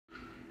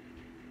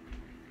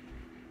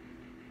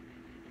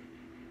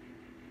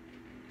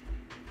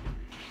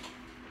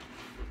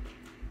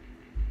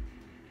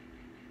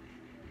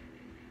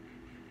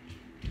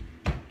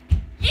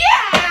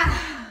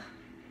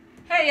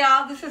Hey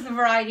y'all, this is the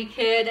Variety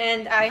Kid,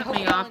 and I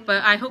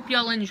hope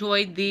y'all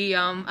enjoyed the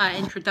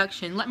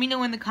introduction. Let me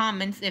know in the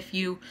comments if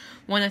you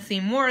want to see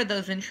more of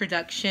those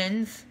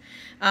introductions,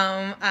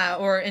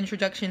 or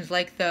introductions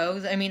like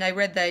those. I mean, I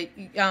read that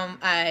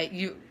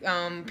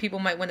people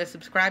might want to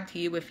subscribe to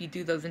you if you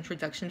do those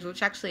introductions,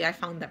 which actually I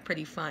found that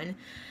pretty fun.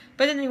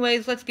 But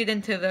anyways, let's get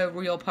into the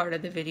real part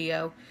of the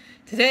video.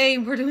 Today,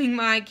 we're doing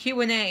my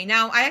Q&A.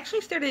 Now, I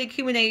actually started a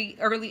Q&A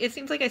early. It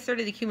seems like I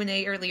started a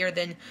Q&A earlier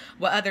than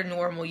what other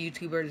normal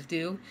YouTubers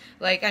do.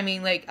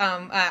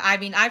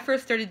 I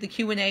first started the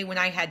Q&A when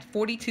I had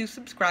 42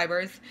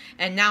 subscribers,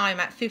 and now I'm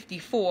at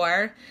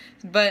 54.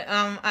 But,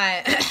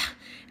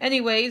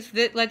 anyways,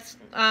 this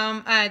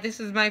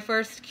is my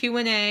first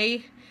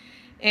Q&A,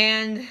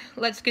 and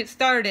let's get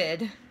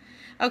started.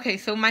 Okay,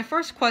 so my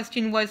first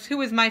question was, who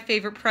is my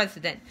favorite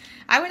president?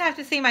 I would have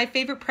to say my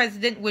favorite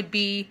president would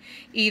be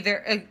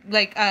either,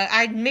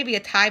 maybe a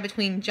tie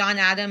between John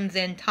Adams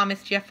and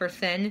Thomas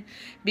Jefferson,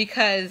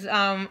 because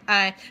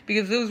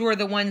those were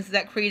the ones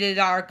that created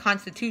our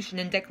Constitution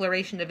and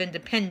Declaration of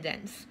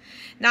Independence.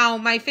 Now,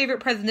 my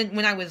favorite president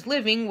when I was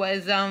living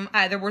was,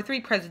 there were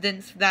three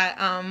presidents that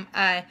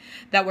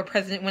were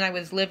president when I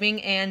was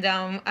living, and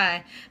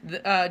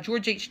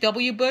George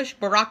H.W. Bush,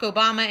 Barack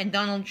Obama, and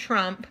Donald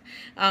Trump.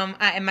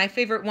 And my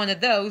favorite one of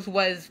those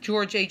was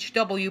George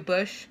H.W.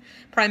 Bush,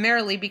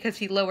 primarily because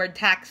he lowered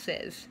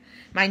taxes.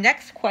 My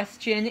next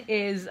question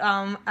is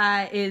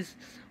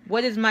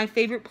what is my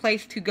favorite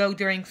place to go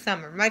during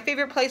summer? My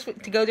favorite place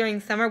to go during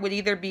summer would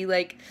either be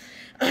like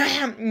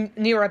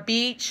near a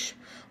beach,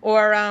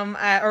 or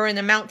in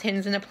the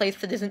mountains in a place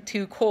that isn't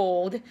too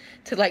cold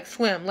to like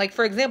swim. Like,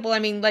 for example,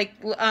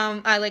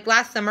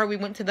 last summer we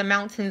went to the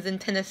mountains in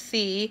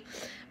Tennessee.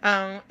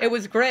 It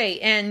was great,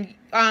 and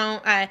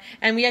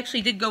we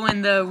actually did go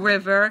in the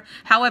river.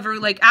 However,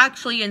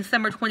 actually in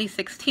summer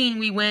 2016,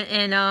 we went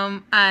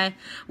to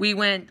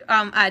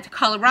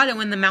Colorado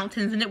in the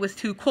mountains, and it was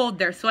too cold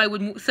there. So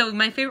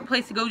my favorite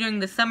place to go during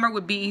the summer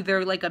would be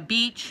either like a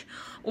beach,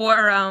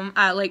 or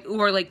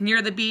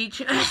near the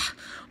beach,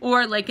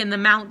 or like in the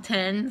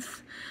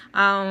mountains,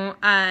 where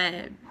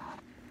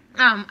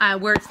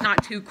it's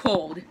not too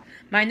cold.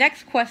 My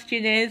next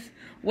question is,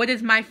 what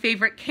is my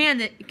favorite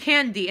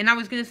candy? And I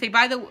was going to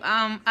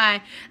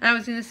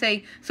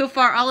say, so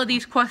far all of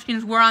these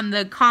questions were on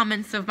the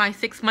comments of my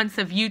 6 months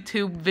of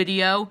YouTube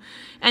video.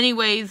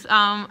 Anyways,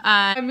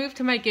 I moved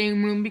to my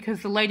game room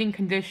because the lighting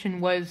condition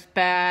was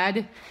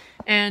bad.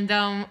 And,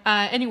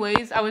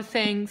 anyways, I was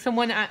saying,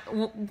 someone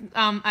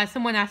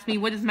asked me,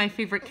 what is my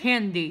favorite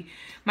candy?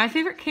 My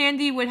favorite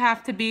candy would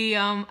have to be,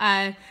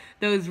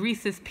 those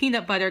Reese's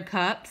Peanut Butter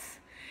Cups.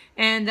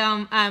 And,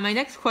 my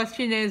next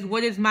question is,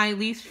 what is my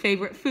least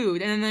favorite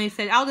food? And then I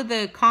said, out of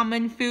the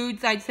common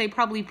foods, I'd say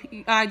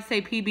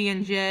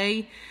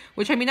PB&J,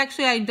 which, I mean,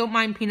 actually, I don't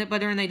mind peanut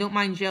butter and I don't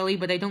mind jelly,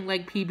 but I don't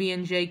like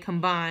PB&J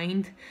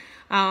combined.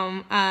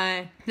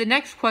 The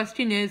next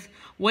question is,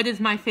 what is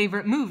my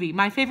favorite movie?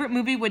 My favorite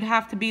movie would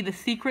have to be The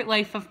Secret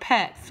Life of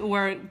Pets,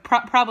 or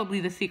probably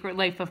The Secret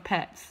Life of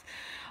Pets.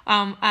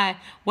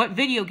 What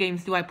video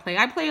games do I play?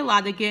 I play a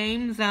lot of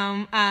games,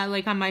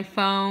 like on my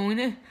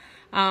phone.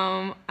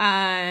 Most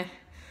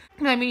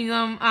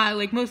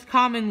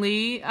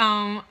commonly,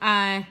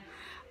 I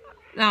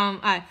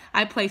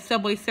play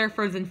Subway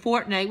Surfers and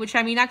Fortnite, which,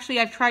 I mean,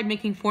 actually, I've tried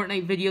making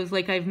Fortnite videos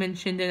like I've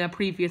mentioned in a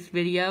previous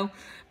video,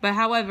 but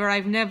however,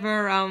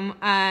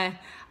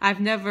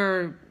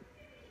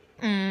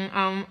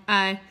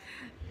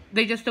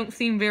 they just don't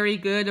seem very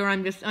good, or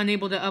I'm just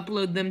unable to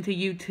upload them to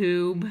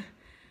YouTube.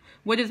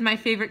 What is my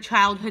favorite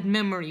childhood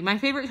memory? My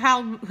favorite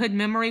childhood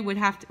memory would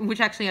have to,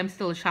 which actually I'm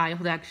still a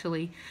child,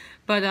 actually.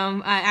 But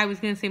I was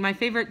going to say my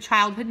favorite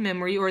childhood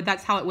memory, or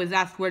that's how it was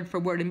asked word for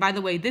word. And by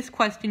the way, this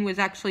question was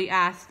actually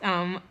asked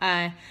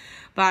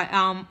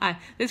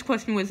this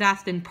question was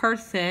asked in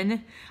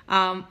person.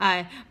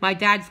 My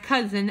dad's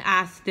cousin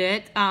asked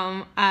it,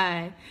 but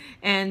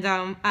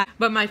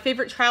my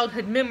favorite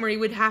childhood memory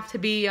would have to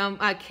be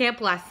camp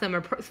last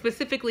summer,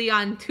 specifically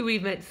on two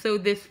events. So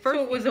this first,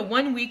 it was a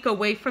 1 week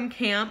away from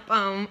camp,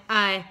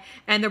 and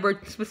there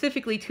were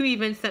specifically two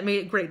events that made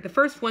it great. The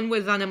first one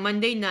was on a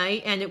Monday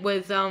night, and it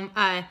was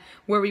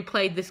where we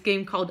played this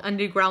game called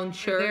Underground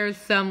Church. There's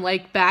some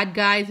bad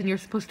guys, and you're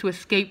supposed to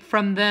escape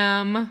from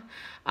them.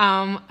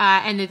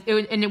 And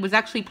it was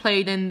actually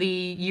played in the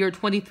year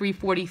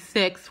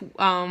 2346,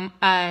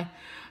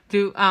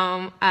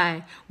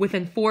 with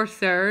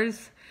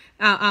enforcers,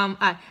 and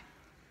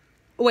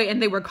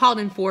they were called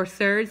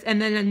enforcers,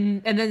 and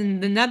then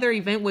another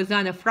event was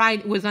on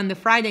the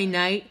Friday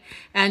night,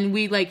 and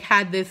we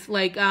had this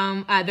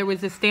there was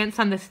this dance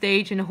on the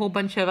stage and a whole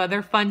bunch of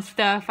other fun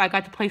stuff. I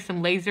got to play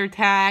some laser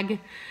tag,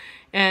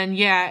 and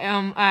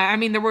yeah, I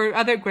mean, there were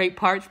other great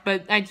parts,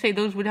 but I'd say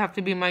those would have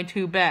to be my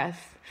two best.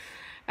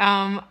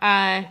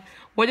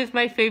 what is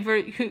my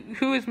favorite,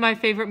 who is my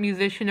favorite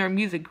musician or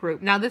music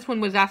group? Now, this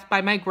one was asked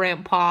by my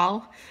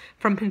grandpa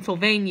from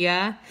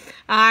Pennsylvania.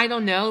 I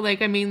don't know,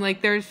 like, I mean,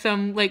 like, there's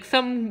some, like,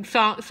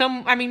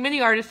 I mean,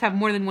 many artists have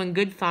more than one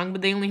good song,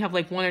 but they only have,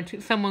 like, one or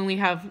two, some only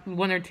have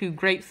one or two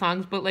great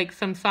songs, but, like,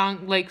 some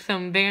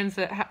bands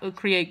that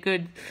create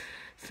good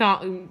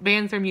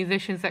bands or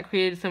musicians that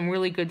created some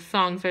really good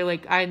songs are,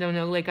 like, I don't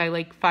know, like, I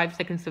like 5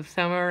 Seconds of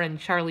Summer and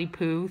Charlie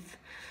Puth.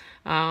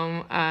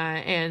 Oh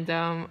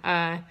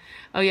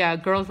yeah,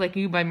 Girls Like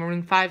You by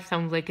Maroon 5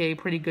 sounds like a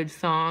pretty good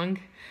song.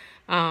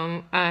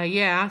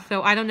 Yeah,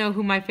 so I don't know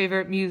who my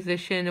favorite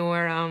musician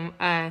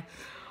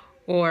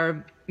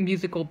or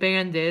musical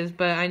band is,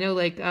 but I know,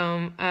 like,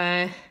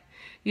 yeah,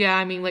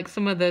 I mean, like,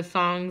 some of the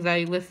songs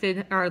I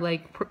listed are,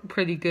 like,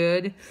 pretty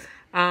good.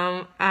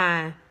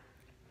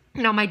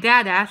 Now, my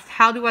dad asked,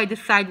 how do I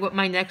decide what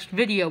my next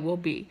video will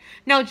be?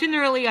 Now,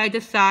 generally, I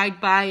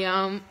decide by,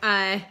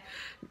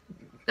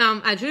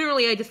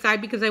 generally I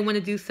decide because I want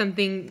to do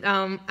something,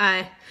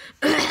 I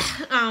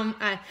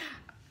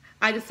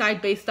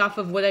decide based off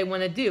of what I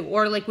want to do.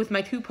 Or, like, with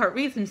my 2-part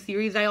reason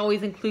series, I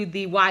always include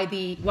the why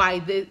the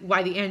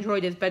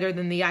Android is better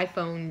than the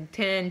iPhone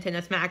 10,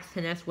 10s Max,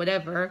 10s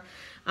whatever.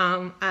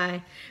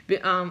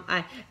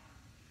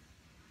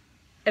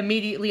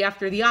 Immediately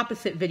after the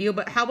opposite video,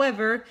 but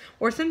however,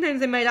 or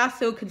sometimes I might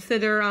also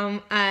consider,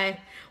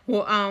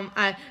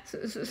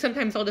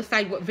 sometimes I'll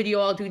decide what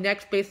video I'll do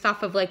next based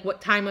off of, like, what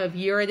time of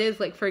year it is.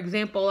 Like, for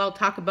example, I'll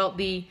talk about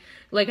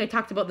like I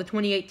talked about the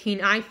 2018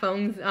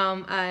 iPhones,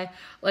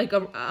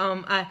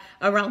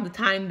 around the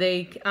time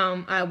they,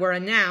 were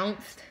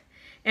announced.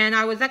 And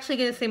I was actually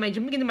going to say my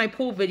jumping into my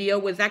pool video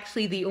was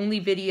actually the only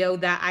video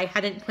that I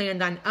hadn't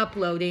planned on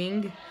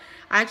uploading.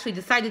 I actually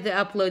decided to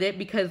upload it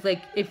because,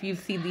 like, if you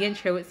see the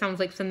intro, it sounds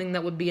like something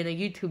that would be in a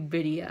YouTube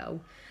video.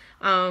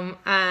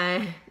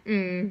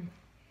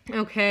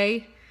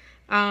 Okay.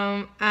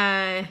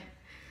 My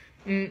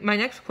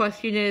next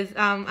question is,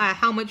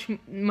 how much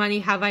money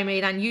have I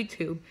made on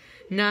YouTube?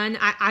 None.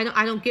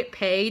 I don't get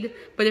paid,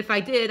 but if I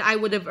did, I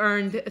would have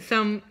earned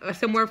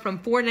somewhere from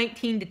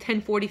 $4.19 to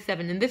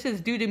 $10.47, and this is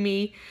due to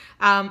me.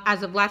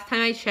 As of last time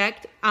I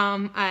checked,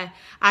 I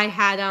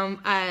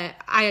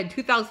had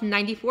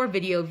 2,094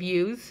 video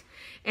views,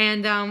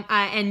 and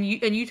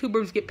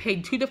YouTubers get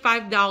paid $2 to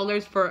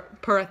 $5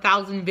 per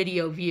 1,000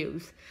 video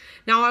views.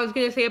 Now, I was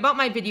going to say about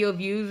my video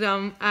views,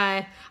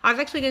 I was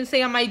actually going to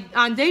say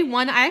on day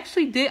one, I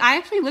actually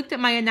looked at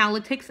my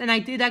analytics, and I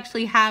did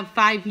actually have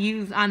 5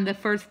 views on the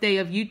first day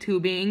of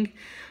YouTubing.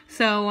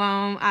 So,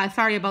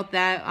 sorry about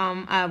that,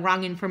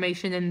 wrong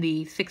information in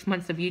the 6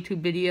 months of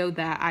YouTube video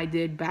that I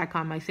did back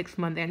on my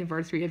 6-month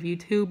anniversary of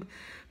YouTube.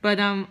 But,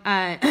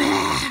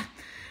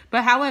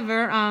 but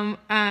however,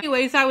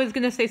 anyways, I was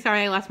going to say,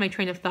 sorry, I lost my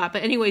train of thought.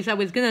 But anyways, I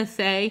was going to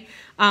say,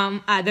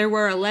 there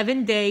were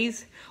 11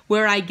 days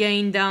where I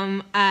gained,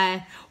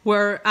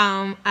 where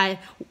I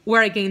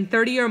gained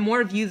 30 or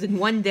more views in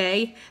one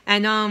day.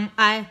 And,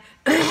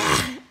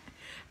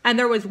 and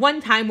there was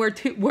one time where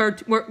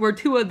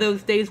two of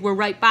those days were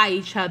right by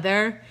each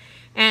other.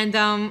 And,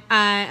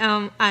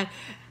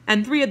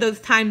 and 3 of those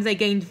times I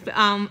gained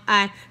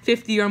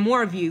 50 or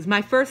more views.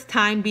 My first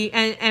time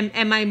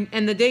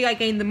and the day I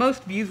gained the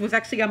most views was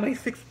actually on my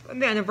 6th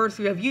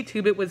anniversary of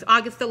YouTube. It was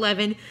August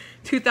 11,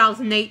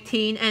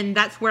 2018, and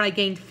that's where I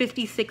gained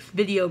 56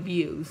 video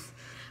views.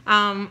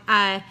 And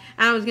I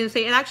was going to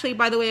say, and actually,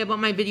 by the way, about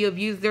my video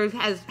views,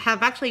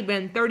 have actually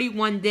been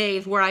 31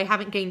 days where I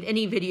haven't gained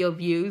any video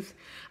views.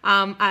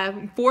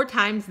 4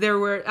 times there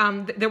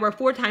were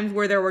 4 times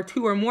where there were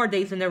 2 or more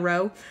days in a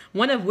row,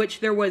 one of which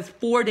there was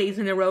 4 days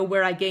in a row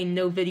where I gained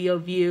no video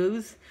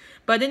views.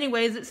 But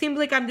anyways, it seems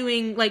like I'm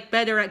doing, like,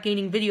 better at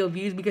gaining video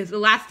views, because the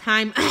last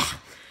time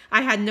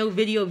I had no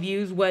video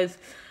views was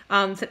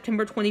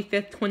September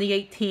 25th,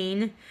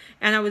 2018,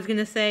 and I was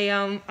gonna say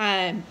and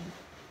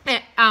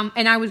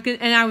I was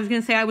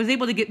gonna say I was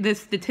able to get the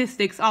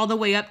statistics all the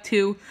way up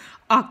to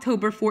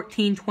October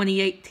 14,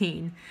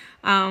 2018.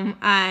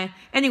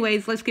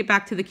 Anyways, let's get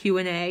back to the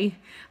Q&A.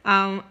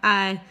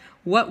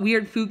 What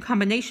weird food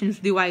combinations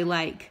do I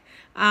like?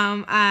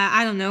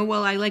 I don't know.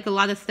 Well, I like a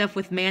lot of stuff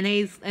with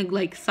mayonnaise,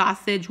 like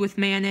sausage with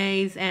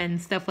mayonnaise and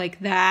stuff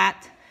like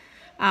that.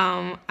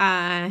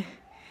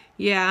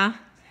 Yeah.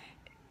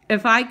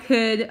 If I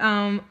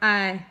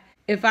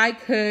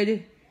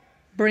could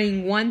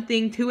bring one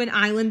thing to an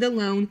island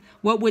alone,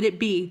 what would it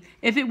be?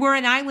 If it were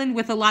an island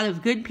with a lot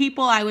of good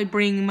people, I would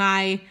bring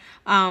my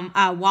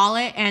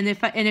wallet, and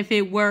if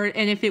it were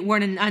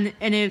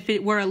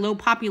a low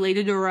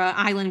populated or an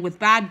island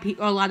with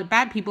a lot of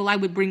bad people, I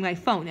would bring my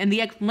phone. And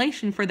the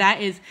explanation for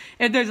that is,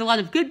 if there's a lot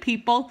of good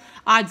people,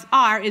 odds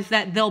are is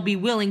that they'll be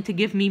willing to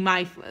give me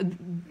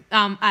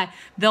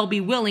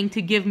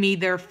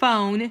their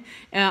phone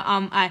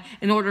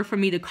in order for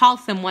me to call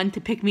someone to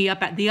pick me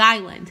up at the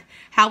island.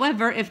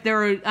 However, if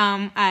there's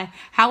a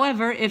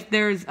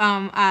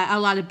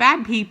lot of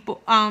bad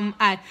people, and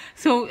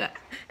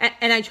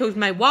I chose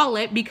my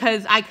wallet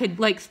because I could,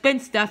 like,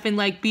 spend stuff and,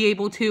 like, be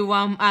able to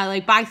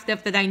like buy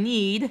stuff that I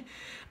need.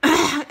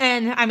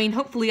 And I mean,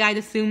 hopefully I'd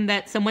assume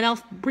that someone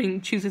else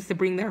chooses to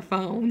bring their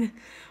phone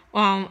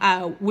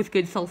with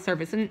good cell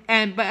service.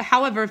 But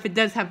however, if it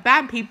does have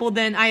bad people,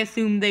 then I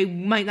assume they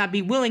might not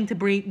be willing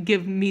to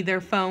give me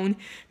their phone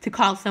to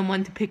call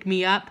someone to pick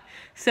me up.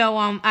 So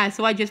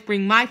I just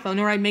bring my phone,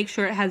 or I make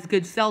sure it has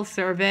good cell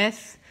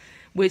service,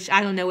 which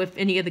I don't know if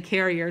any of the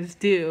carriers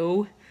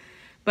do.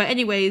 But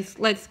anyways,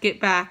 let's get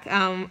back.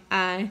 Can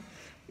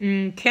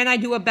I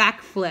do a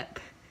backflip?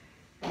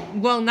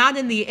 Well, not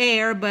in the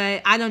air,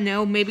 but I don't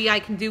know. Maybe I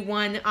can do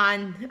one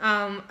on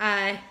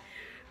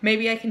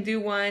maybe I can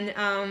do one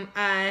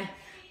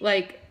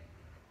like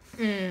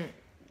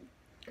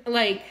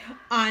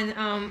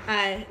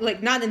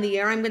not in the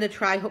air. I'm gonna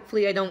try.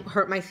 Hopefully I don't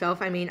hurt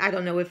myself. I mean, I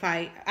don't know if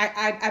I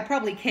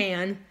probably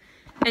can.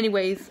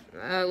 Anyways,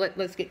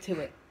 let's get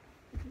to it.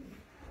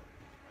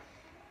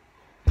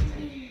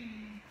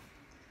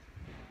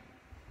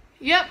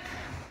 Yep,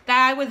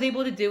 that I was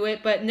able to do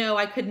it, but no,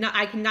 I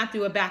cannot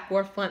do a back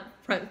or front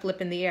flip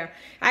in the air.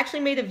 I actually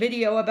made a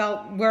video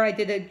about where I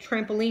did a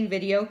trampoline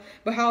video,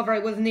 but however, I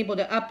wasn't able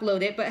to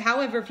upload it. But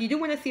however, if you do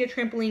want to see a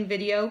trampoline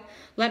video,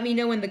 let me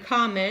know in the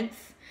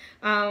comments.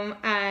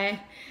 I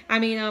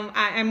mean,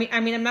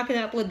 I'm not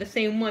going to upload the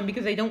same one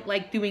because I don't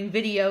like doing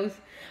videos.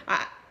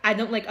 I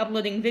don't like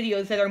uploading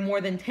videos that are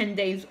more than 10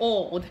 days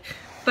old.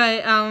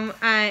 But,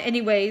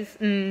 anyways,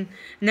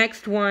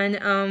 next one,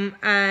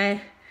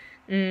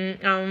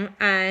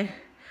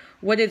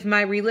 what is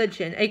my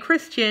religion? A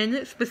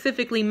Christian,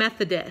 specifically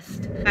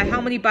Methodist.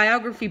 How many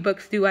biography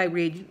books do I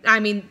read? I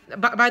mean,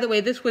 by the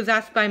way, this was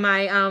asked by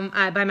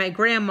my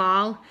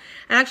grandma.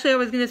 And actually, I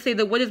was gonna say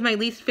the what is my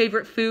least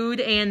favorite food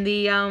and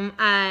the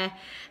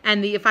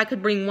if I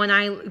could bring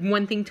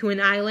one thing to an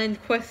island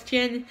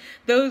question.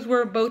 Those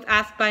were both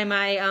asked by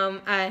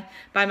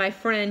my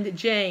friend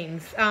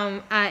James.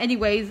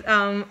 Anyways,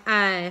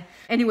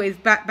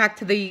 back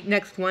to the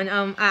next one.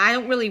 I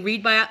don't really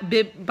read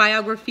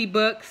biography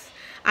books.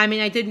 I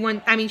mean, I did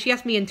one. I mean, she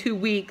asked me in 2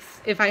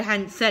 weeks if I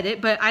hadn't said it,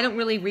 but I don't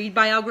really read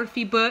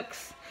biography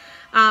books.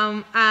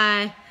 But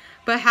I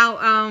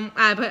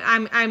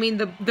mean,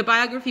 the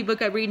biography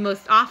book I read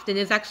most often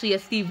is actually a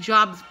Steve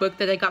Jobs book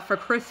that I got for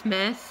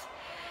Christmas.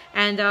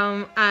 And,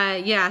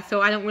 yeah,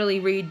 so I don't really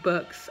read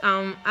books.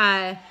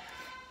 Okay,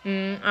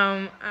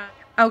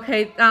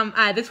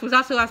 this was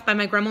also asked by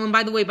my grandma, and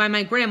by the way, by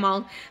my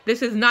grandma,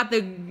 this is not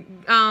the,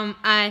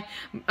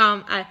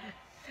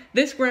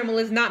 this grandma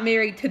is not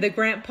married to the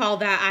grandpa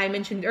that I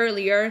mentioned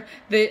earlier.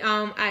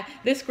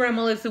 This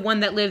grandma is the one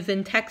that lives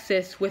in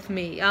Texas with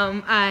me.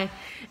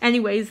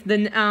 Anyways, the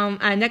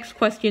next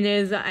question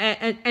is,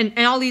 and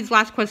all these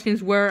last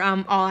questions were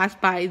all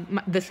asked by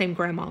the same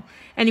grandma.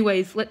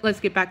 Anyways, let's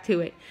get back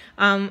to it.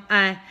 She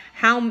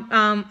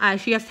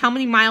asked, how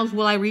many miles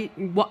will I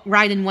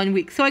ride in 1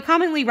 week? So I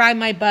commonly ride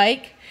my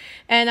bike.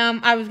 And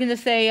I was going to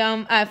say,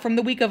 from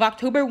the week of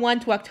October 1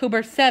 to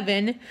October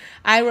 7,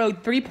 I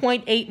rode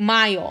 3.8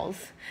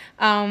 miles.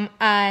 And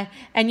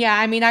yeah,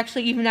 I mean,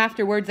 actually, even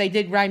afterwards, I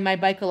did ride my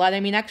bike a lot. I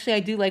mean, actually,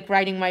 I do like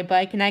riding my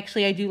bike, and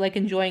actually, I do like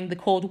enjoying the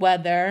cold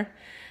weather.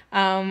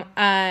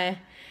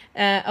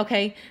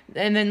 Okay,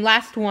 and then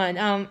last one,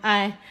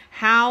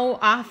 how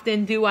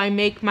often do I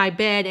make my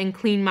bed and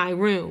clean my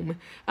room?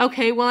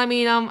 Okay, well, I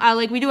mean,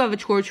 like, we do have a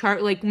chore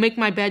chart. Like, make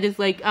my bed is,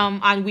 like,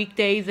 on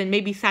weekdays and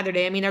maybe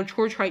Saturday. I mean, our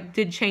chore chart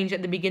did change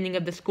at the beginning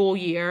of the school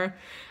year.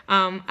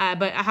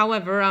 But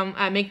however,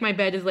 make my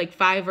bed is, like,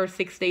 5 or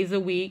 6 days a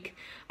week.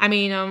 I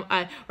mean, or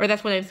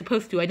that's what I'm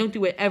supposed to. I don't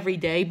do it every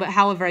day, but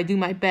however, I do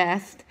my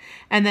best.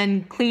 And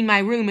then clean my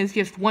room is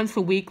just once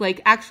a week.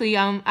 Like, actually,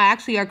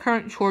 our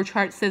current chore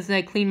chart says that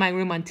I clean my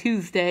room on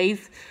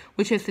Tuesdays,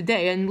 which is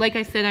today. And like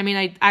I said, I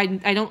mean,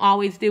 I don't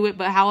always do it,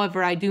 but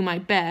however, I do my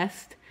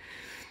best.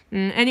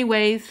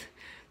 Anyways,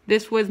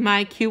 this was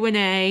my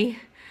Q&A.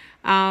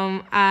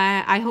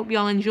 I hope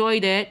y'all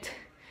enjoyed it.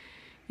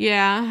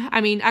 Yeah,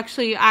 I mean,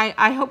 actually,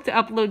 I hope to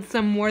upload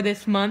some more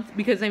this month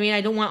because, I mean,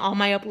 I don't want all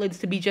my uploads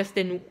to be just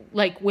in,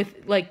 like,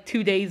 with, like,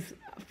 2 days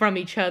from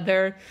each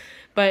other.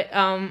 But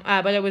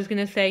I was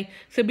going to say,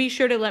 so be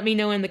sure to let me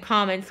know in the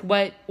comments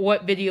what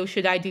video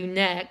should I do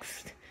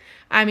next.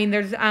 I mean,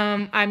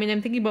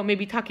 I'm thinking about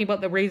maybe talking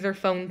about the Razer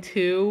phone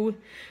too.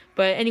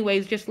 But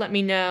anyways, just let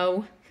me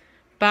know.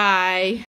 Bye.